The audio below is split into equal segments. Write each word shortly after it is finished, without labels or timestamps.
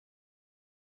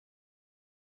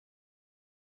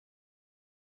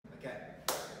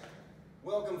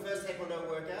Welcome, first Taekwondo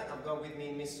workout. I've got with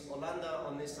me Miss Orlando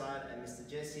on this side and Mr.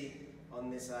 Jesse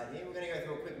on this side here. We're going to go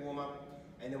through a quick warm-up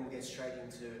and then we'll get straight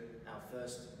into our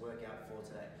first workout for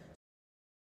today.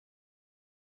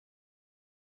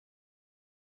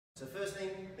 So first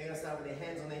thing, they're going to start with their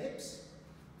hands on their hips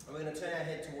and we're going to turn our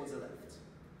head towards the left.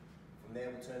 From there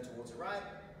we'll turn towards the right,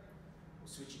 we'll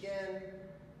switch again,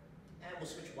 and we'll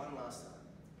switch one last time.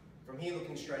 From here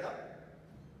looking straight up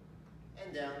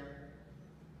and down,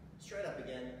 straight up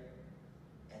again,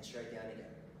 and straight down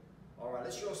again. All right,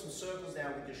 let's draw some circles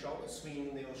now with your shoulders,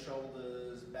 swinging your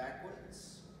shoulders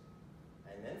backwards,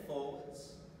 and then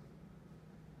forwards,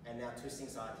 and now twisting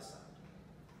side to side.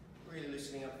 Really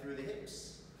loosening up through the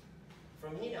hips.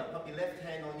 From here now, pop your left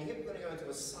hand on your hip. We're going to go into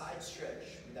a side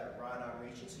stretch with that right arm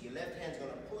reaching. So your left hand's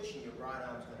going to push and your right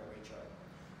arm's going to reach over.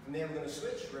 From there, we're going to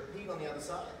switch, repeat on the other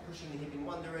side, pushing the hip in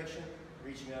one direction,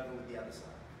 reaching over with the other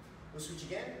side. We'll switch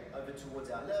again, over towards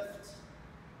our left,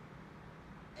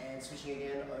 and switching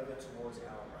again over towards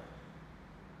our right.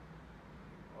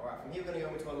 All right, from here we're going to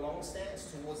go into a long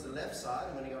stance towards the left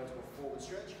side. I'm going to go into a forward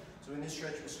stretch. So in this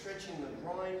stretch, we're stretching the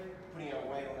groin, putting our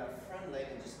weight on our front leg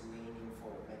and just leaning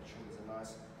forward, making sure there's a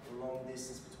nice long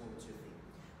distance between the 2 feet.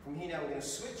 From here now we're going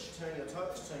to switch, turn your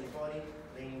toes, turn your body,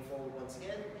 leaning forward once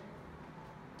again.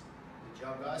 Good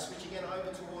job, guys. Switch again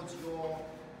over towards your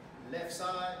left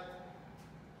side.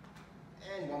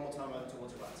 And one more time over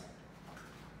towards the right side.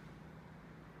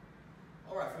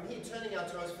 All right, from here, turning our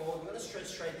toes forward, we're going to stretch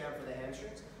straight down for the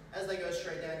hamstrings. As they go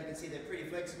straight down, you can see they're pretty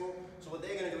flexible. So what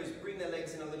they're going to do is bring their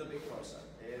legs in a little bit closer.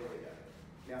 There we go.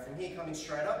 Now from here, coming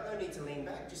straight up, no need to lean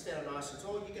back, just stand up nice and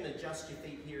tall. You can adjust your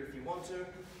feet here if you want to,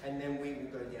 and then we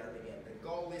will go down again. The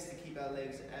goal is to keep our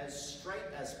legs as straight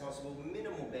as possible,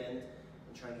 minimal bend,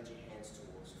 and try and get your hands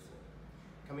towards the floor.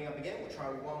 Coming up again, we'll try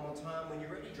one more time. When you're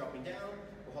ready, dropping down.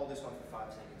 We'll hold this one for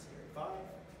 5 seconds here. 5,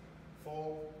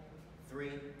 4, 3,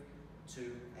 2,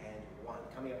 and 1.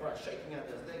 Coming up right, shaking out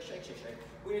those legs, shake, shake, shake.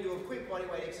 We're going to do a quick body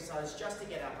weight exercise just to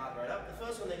get our heart rate up. The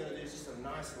first one they're going to do is just a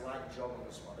nice light jog on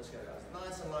the spot. Let's go, guys.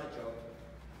 Nice and light jog.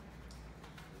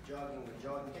 We're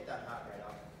jogging, get that heart rate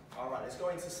up. All right, let's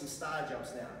go into some star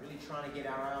jumps now. Really trying to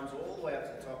get our arms all the way up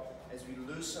to the top as we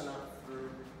loosen up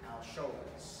through our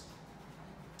shoulders.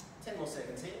 10 more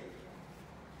seconds here.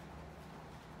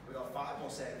 We've got 5 more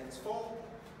seconds. 4,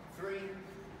 3,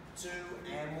 2,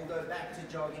 and we'll go back to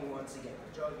jogging once again.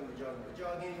 We're jogging, we're jogging, we're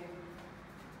jogging.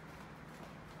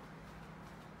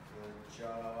 Good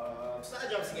job. Star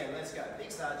jumps again, let's go.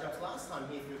 Big star jumps. Last time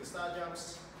here through the star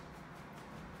jumps.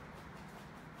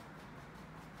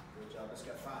 Good job, let's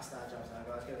go fast star jumps now,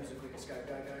 guys. Go, who's the quickest? Go,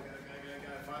 go, go, go, go,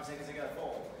 go, go. 5 seconds to go.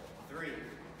 4, 3,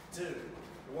 2,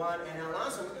 1. And our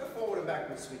last one, we're going to forward and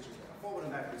backward switches now. Forward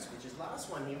and backward switches. Last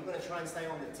one here, we're going to try and stay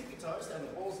on the tippy toes, stay on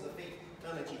the balls of the feet.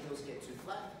 Don't let your heels get too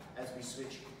flat as we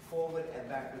switch forward and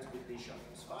backwards with these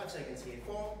shuffles. 5 seconds here.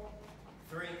 4,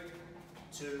 3,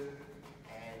 2,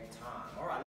 and time. All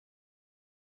right.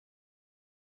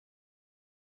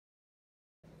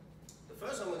 The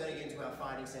first one, we're going to get into our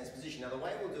fighting stance position. Now, the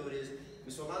way we'll do it is,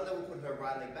 Miss Orlando will put her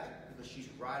right leg back because she's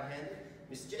right-handed.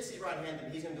 Mr. Jesse's right-handed,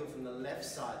 but he's going to do it from the left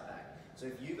side back. So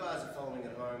if you guys are following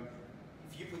at home,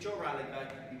 if you put your right leg back,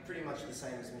 you'd be pretty much the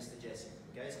same as Mr. Jesse.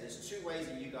 Okay, so there's 2 ways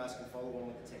that you guys can follow on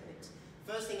with the techniques.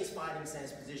 First thing is fighting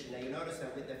stance position. Now you notice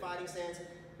that with the fighting stance,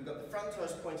 we've got the front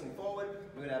toes pointing forward,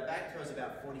 we've got our back toes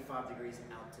about 45 degrees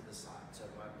out to the side. So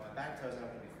my back toes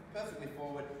aren't going to be perfectly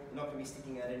forward, they're not going to be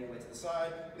sticking out anywhere to the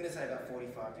side. We're going to say about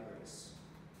 45 degrees.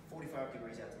 45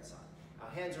 degrees out to the side.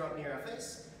 Our hands are up near our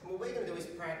face, and what we're going to do is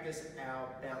practice our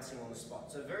bouncing on the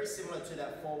spot. So very similar to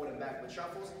that forward and backward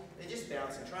shuffles, they're just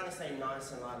bouncing, trying to stay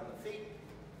nice and light on the feet,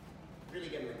 really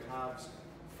getting the calves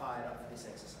fired up for this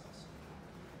exercise.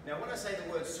 Now when I say the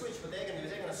word switch, what they're going to do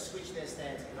is they're going to switch their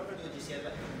stance. I'm not going to do it just yet,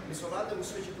 but Miss Orlando will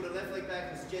switch and put her left leg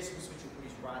back, Mr. Jesse will switch and put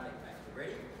his right leg back. You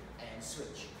ready? And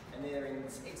switch. And they're in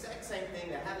the exact same thing,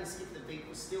 they haven't skipped the beat,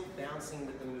 we're still bouncing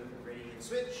with the movement. Ready and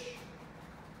switch.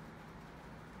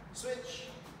 Switch.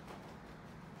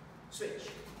 Switch.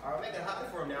 All right, make it harder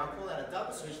for them now. I'll call that a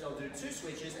double switch. They'll do 2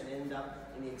 switches and end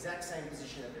up in the exact same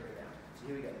position that they're in now. So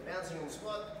here we go. Bouncing on the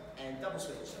spot and double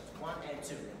switch. So it's 1 and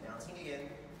 2. Then bouncing again.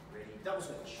 Ready, double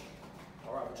switch.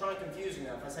 All right, we'll try and confuse them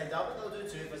now. If I say double, they'll do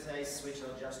 2. If I say switch,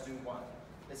 they'll just do 1.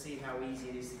 Let's see how easy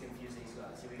it is to confuse these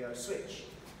guys. Here we go. Switch.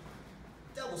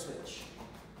 Double switch.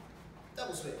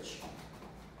 Double switch.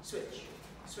 Switch.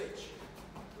 Switch.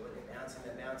 Good.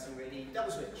 They're bouncing. Ready,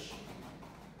 double switch.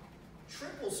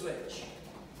 Triple switch.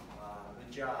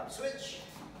 Good job. Switch.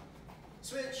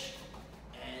 Switch.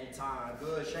 And time.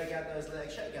 Good. Shake out those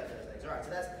legs. Shake out those legs. All right, so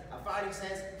that's our fighting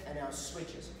stance and our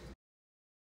switches.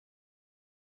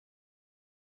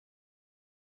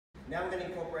 Now we're going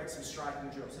to incorporate some striking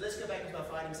drills. So let's go back into our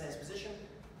fighting stance position.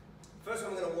 First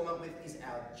one we're going to warm up with is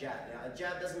our jab. Now a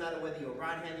jab doesn't matter whether you're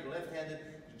right-handed or left-handed,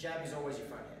 your jab is always your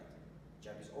front hand.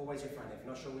 Jab is always your front hand. If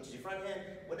you're not sure which is your front hand,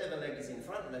 whatever leg is in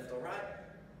front, left or right,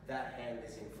 that hand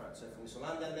is in front. So from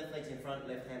Solanda, left leg's in front,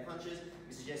 left hand punches.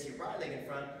 We suggest your right leg in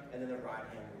front, and then the right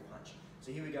hand will punch.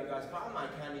 So here we go, guys. By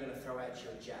my count, you're going to throw out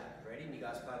your jab. Ready? And you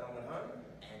guys play along at home.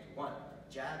 And 1,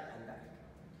 jab and back.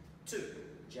 2,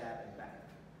 jab and back.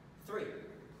 3,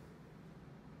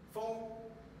 4,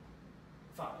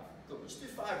 5. Good. We'll just do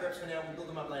 5 reps for now. We'll build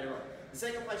them up later on. The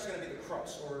second punch is going to be the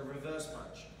cross or a reverse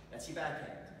punch. That's your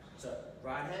backhand. So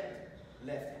right hand,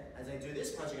 left hand. As they do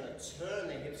this punch, you're going to turn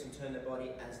their hips and turn their body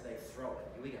as they throw it.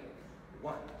 Here we go.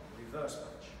 1, reverse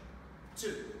punch.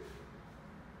 2,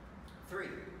 3,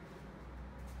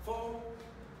 4,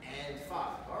 and 5.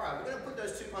 All right, we're going to put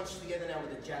those 2 punches together now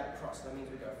with a jab cross. That means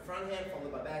we go front hand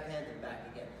followed by backhand and back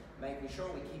again, making sure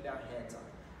we keep our hands up.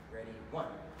 Ready? 1,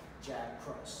 jab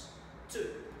cross. 2,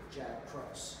 jab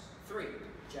cross. 3,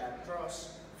 jab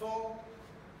cross. 4,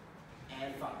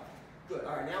 and 5. Good.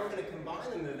 All right, now we're going to combine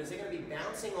the movements. They're going to be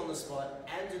bouncing on the spot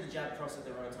and do the jab cross at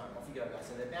their own time. Off you go, guys.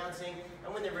 So they're bouncing,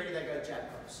 and when they're ready, they go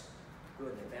jab cross.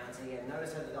 Good. They're bouncing again.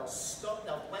 Notice how they'll stop,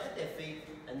 they'll plant their feet,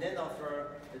 and then they'll throw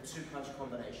the 2-punch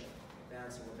combination.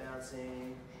 Bouncing, we're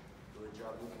bouncing. Good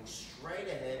job. Looking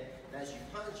straight ahead. And as you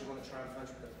punch, you want to try and punch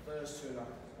with the first 2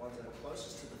 knuckles. Ones that are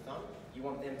closest to the thumb, you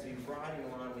want them to be right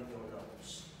in line with your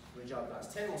nose. Good job,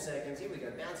 guys. 10 more seconds. Here we go.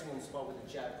 Bouncing on the spot with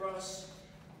the jab cross.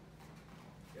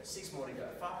 6 more to go.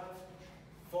 5,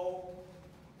 4,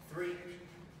 3,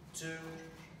 2,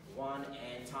 1,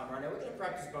 and time. Right now we're going to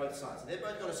practice both sides. So they're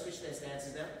both going to switch their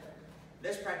stances now.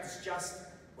 Let's practice just,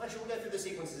 well, actually we'll go through the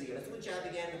sequences again. Let's do a jab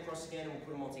again, a cross again, and we'll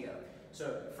put them all together.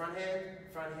 So front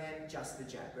hand, just the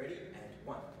jab. Ready? And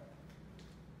 1,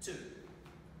 2,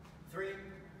 3,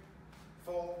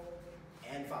 4,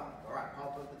 and 5. All right,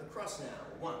 pop up with the cross now.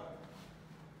 1,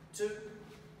 2,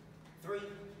 3,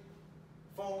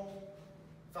 4,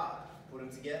 5. Put them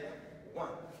together. 1,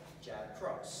 jab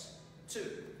cross. 2,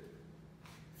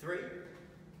 3,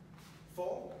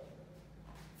 4,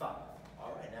 5.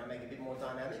 All right, now make it a bit more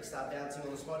dynamic. Start bouncing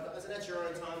on the spot, guys, and at your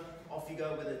own time, off you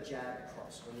go with a jab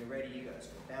cross. When you're ready, you go. So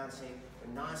we're bouncing,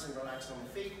 we're nice and relaxed on the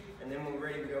feet, and then when we're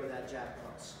ready, we go with that jab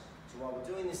cross. So while we're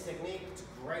doing this technique, it's a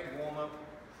great warm-up.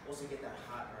 Also get that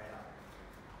heart rate up.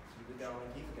 Keep it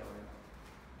going, keep it going.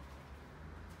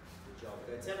 Good job.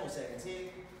 Good. 10 more seconds here.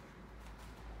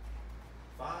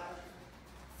 5,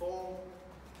 4,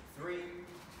 3,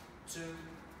 2,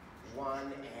 1,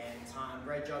 and time.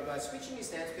 Great job, guys. Switching your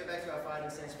stance, go back to our fighting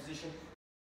stance position.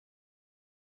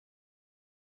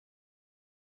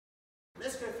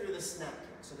 Let's go through the snap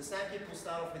kick. So the snap kick will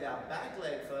start off with our back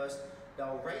leg first.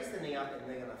 They'll raise the knee up and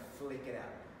they're going to flick it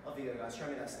out. Off you go, guys. Show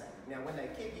me that snap kick. Now, when they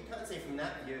kick, you can't see from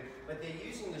that view, but they're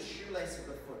using the shoelace of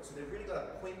the foot. So they've really got to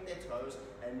point their toes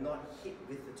and not hit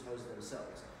with the toes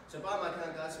themselves. So by my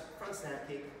count, guys, front snap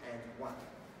kick and 1.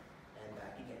 And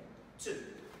back again. 2,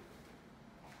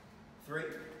 3,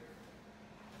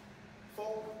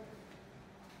 4,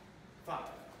 5.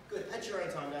 Good. At your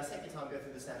own time, guys, take your time, go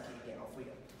through the snap kick again. Off we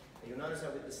go. Now you'll notice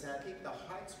that with the snap kick, the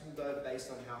heights will go based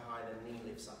on how high the knee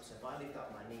lifts up. So if I lift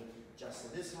up my knee just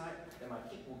to this height, then my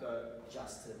kick will go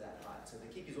just to that height. So the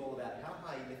kick is all about how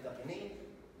high you lift up your knee,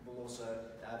 will also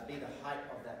be the height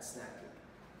of that snap kick.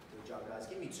 Good job, guys.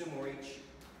 Give me 2 more each.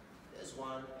 There's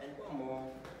 1 and 1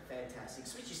 more. Fantastic.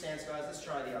 Switch your stance, guys. Let's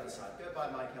try the other side. Go by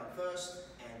my count first.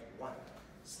 And 1.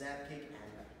 Snap kick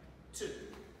and back. 2.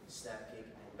 Snap kick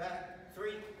and back.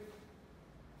 3.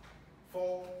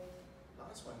 4.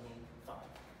 Last one here. 5.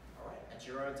 All right. At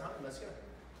your own time. Let's go.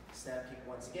 Snap kick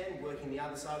once again. Working the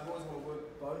other side. We always want to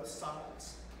work both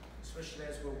sides, especially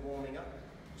as we're warming up,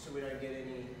 so we don't get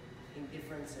any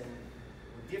indifference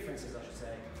and differences, I should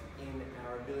say, in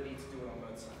our ability to do it on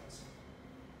both sides.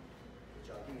 Good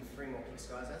job. Give me 3 more kicks,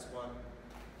 guys. That's 1.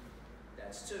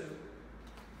 That's 2.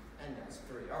 And that's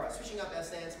 3. All right. Switching up our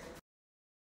stance.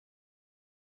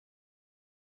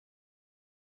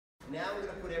 Now we're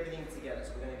going to put everything together.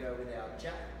 So we're going to go with our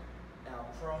jab, our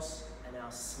cross, and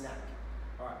our snap.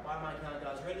 All right, by my count,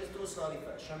 guys. Ready? Let's do it slowly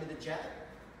first. Show me the jab.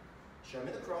 Show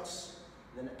me the cross.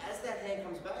 And then as that hand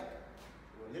comes back,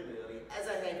 we're a little bit early. As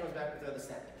that hand comes back, we throw the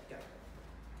snap. Go.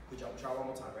 Good job. Try one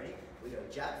more time. Ready? We go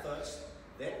jab first,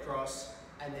 then cross,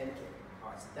 and then kick. All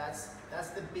right, so that's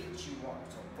the beat you want.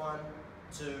 So 1,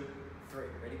 2, 3.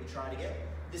 Ready? We try it again.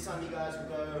 This time you guys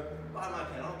will go by my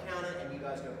count. I'll count it, and you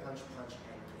guys go punch, punch,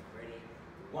 and kick. Ready?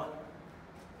 1.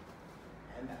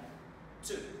 And back.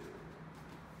 2.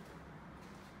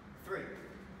 3,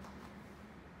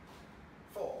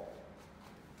 4,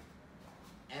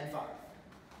 and 5.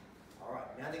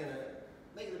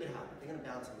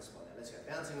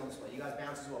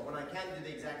 bounce as well. When I can, do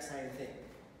the exact same thing.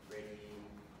 Ready.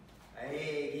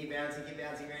 Hey, keep bouncing,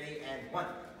 ready, and 1.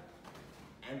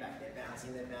 And back, they're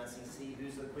bouncing, see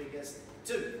who's the quickest.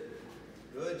 2.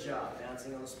 Good job,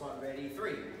 bouncing on the spot, ready,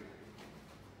 3.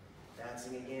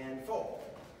 Bouncing again, 4.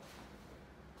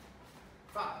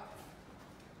 5.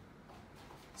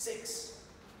 6.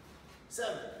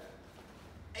 7.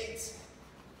 8.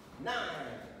 9.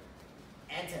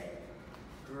 And 10.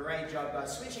 Great job,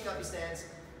 guys. Switching up your stance,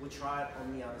 we'll try it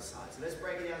on the other side. So let's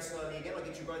break it down slowly again. I'll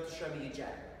get you both to show me your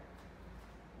jab.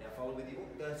 Now follow with you.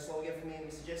 Go slow again for me,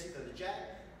 Mr. Jesse. Throw the jab.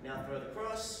 Now throw the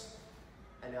cross.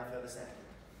 And now throw the snap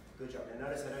kick. Good job. Now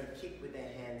notice I don't kick with their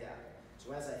hand out.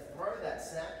 So as I throw that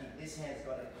snap kick, this hand's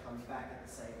got to come back at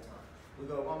the same time. We'll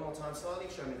go one more time slowly.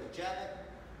 Show me the jab.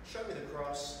 Show me the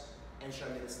cross. And show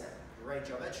me the snap. Great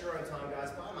job. At your own time,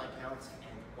 guys. By my count.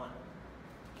 And 1.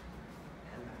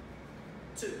 And back.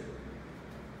 2.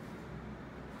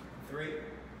 3.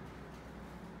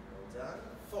 Well done.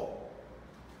 4.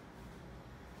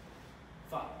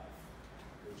 5.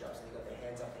 Good job. So they got their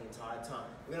hands up the entire time.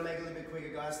 We're going to make it a little bit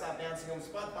quicker, guys. Start bouncing on the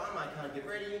spot. By my count, get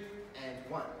ready. And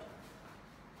 1.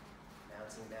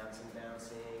 Bouncing, bouncing,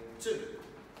 bouncing. 2.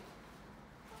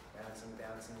 Bouncing,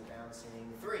 bouncing,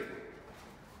 bouncing. 3.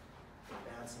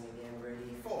 Bouncing again,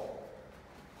 ready. 4.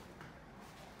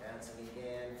 Bouncing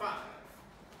again. 5.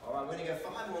 All right, we're going to go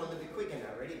 5 more, a little bit quicker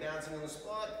now. Ready? Bouncing on the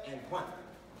spot. And 1.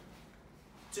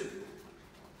 2.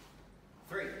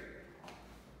 3.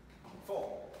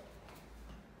 4.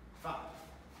 5.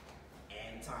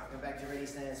 And time. Come back to ready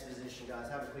stance position, guys.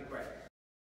 Have a quick break.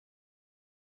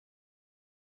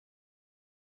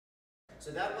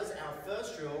 So that was our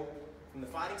first drill. From the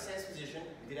fighting stance position,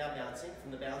 we did our bouncing.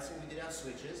 From the bouncing, we did our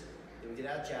switches. Then we did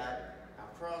our jab, our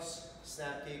cross,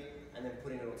 snap kick, and then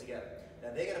putting it all together. Now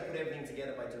they're going to put everything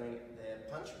together by doing their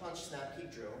punch, punch, snap,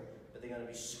 kick drill, but they're going to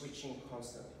be switching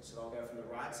constantly. So they'll go from the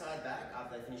right side back.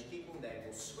 After they finish kicking, they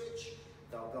will switch.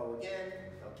 They'll go again,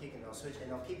 they'll kick and they'll switch,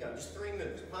 and they'll keep going. Just 3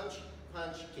 moves, punch,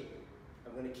 punch, kick.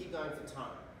 I'm going to keep going for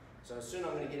time. So soon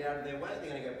I'm going to get out of their way. They're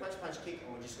going to go punch, punch, kick,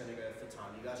 and we're just going to go for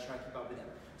time. You guys try and keep up with them.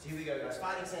 So here we go, guys.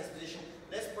 Fighting stance position.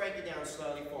 Let's break it down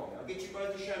slowly for me. I'll get you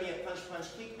both to show me a punch, punch,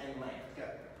 kick, and land. Go.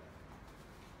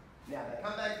 Now they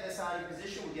come back to their starting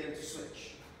position. We'll get them to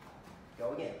switch.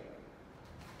 Go again.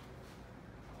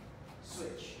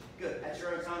 Switch. Good. At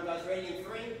your own time, guys. Ready in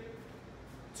 3,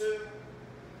 2,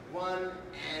 1,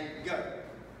 and go.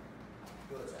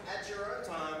 Good. So at your own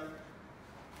time,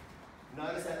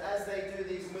 notice that as they do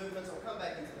these movements, I'll come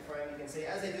back into the frame, you can see,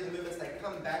 as they do the movements, they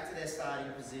come back to their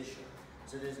starting position.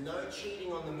 So there's no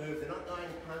cheating on the move. They're not going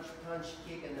punch, punch,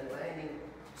 kick, and then landing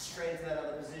straight into that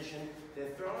other position. They're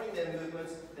throwing their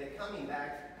movements, they're coming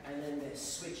back, and then they're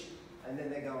switching, and then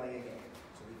they're going again.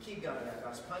 So we keep going now,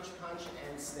 guys. Punch, punch,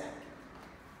 and snap.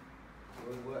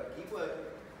 Good work. Keep working.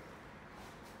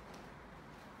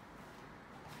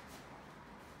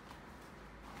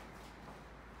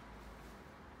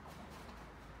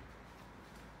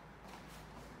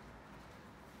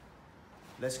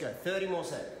 Let's go. 30 more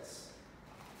seconds.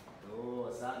 Oh,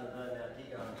 it's starting to burn now.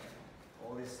 Keep going.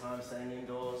 All this time staying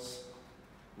indoors.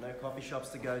 No coffee shops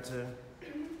to go to.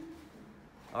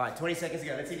 All right, 20 seconds to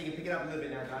go. Let's see if you can pick it up a little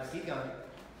bit now, guys. Keep going.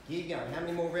 Keep going. How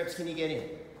many more reps can you get in?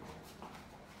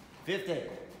 15,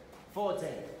 14,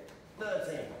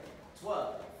 13,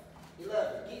 12,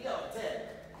 11. Keep going. 10,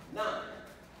 9,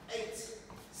 8,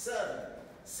 7,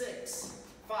 6,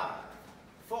 5,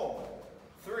 4,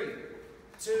 3,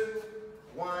 2,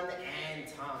 1, and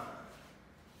time.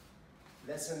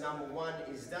 Lesson number 1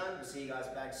 is done. We'll see you guys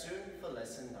back soon for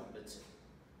lesson number 2.